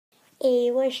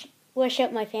Hey, what's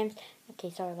up, my fams?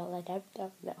 Okay, sorry about that. That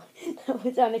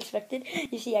was unexpected.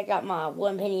 You see, I got my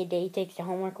 1 penny a day takes the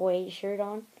homework away shirt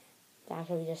on. It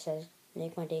actually just says,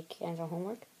 make my day cancel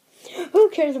homework.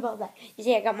 Who cares about that? You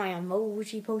see, I got my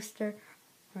emoji poster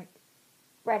right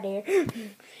there.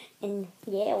 And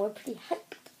yeah, we're pretty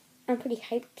hyped. I'm pretty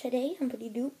hyped today. I'm pretty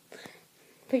dope.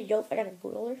 Pretty dope. I got a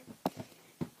roller.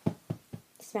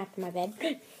 Smacked my bed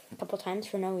a couple times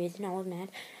for no reason. I was mad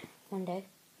one day.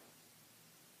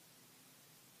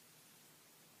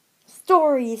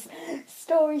 Stories.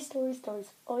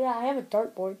 Oh yeah, I have a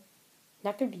dartboard.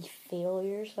 That could be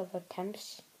failures of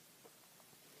attempts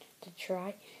to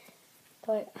try.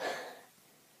 But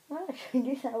I might actually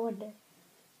do that one day.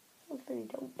 That's pretty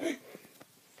dope.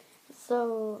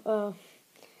 So,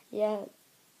 yeah.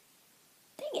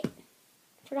 Dang it.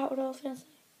 Forgot what I was gonna say.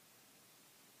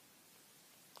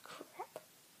 Crap.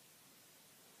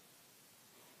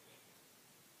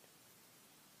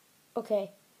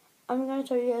 Okay. I'm gonna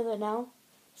tell you that now.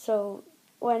 So,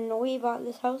 when we bought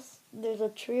this house, there's a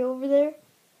tree over there.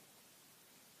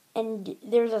 And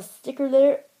there's a sticker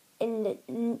there. And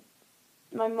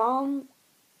my mom,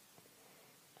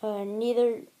 I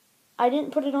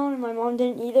didn't put it on and my mom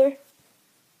didn't either.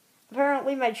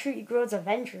 Apparently my tree grows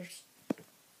Avengers.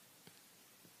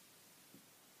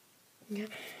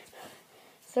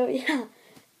 So yeah,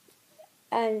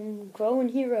 I'm growing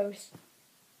heroes.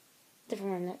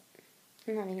 Different one that,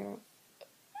 I'm not a hero.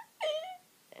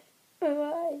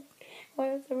 Why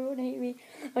does everyone hate me?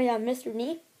 Oh yeah, Mr.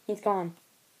 Nee, he's gone.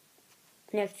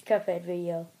 Next Cuphead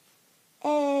video.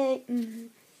 Hey,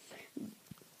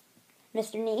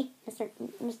 Mr. Nee,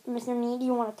 Mr. Nee, do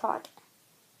you want to talk?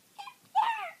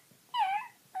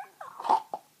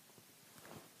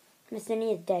 Mr.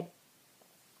 Nee is dead.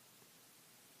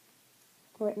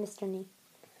 Wait, Mr. Nee.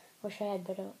 Wish I had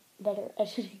better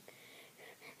editing.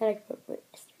 Then I could put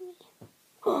Mr. Nee.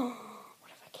 What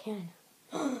if I can?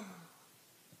 Oh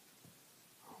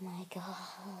my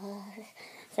god.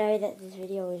 Sorry that this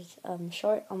video is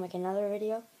short. I'll make another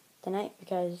video tonight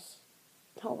because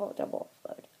how about double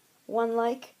upload? 1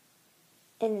 like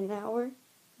in an hour.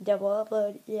 Double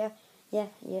upload. Yeah.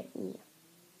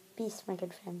 Peace, my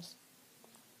good friends.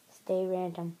 Stay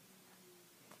random.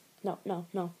 No.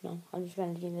 I'm just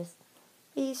gonna do this.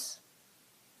 Peace.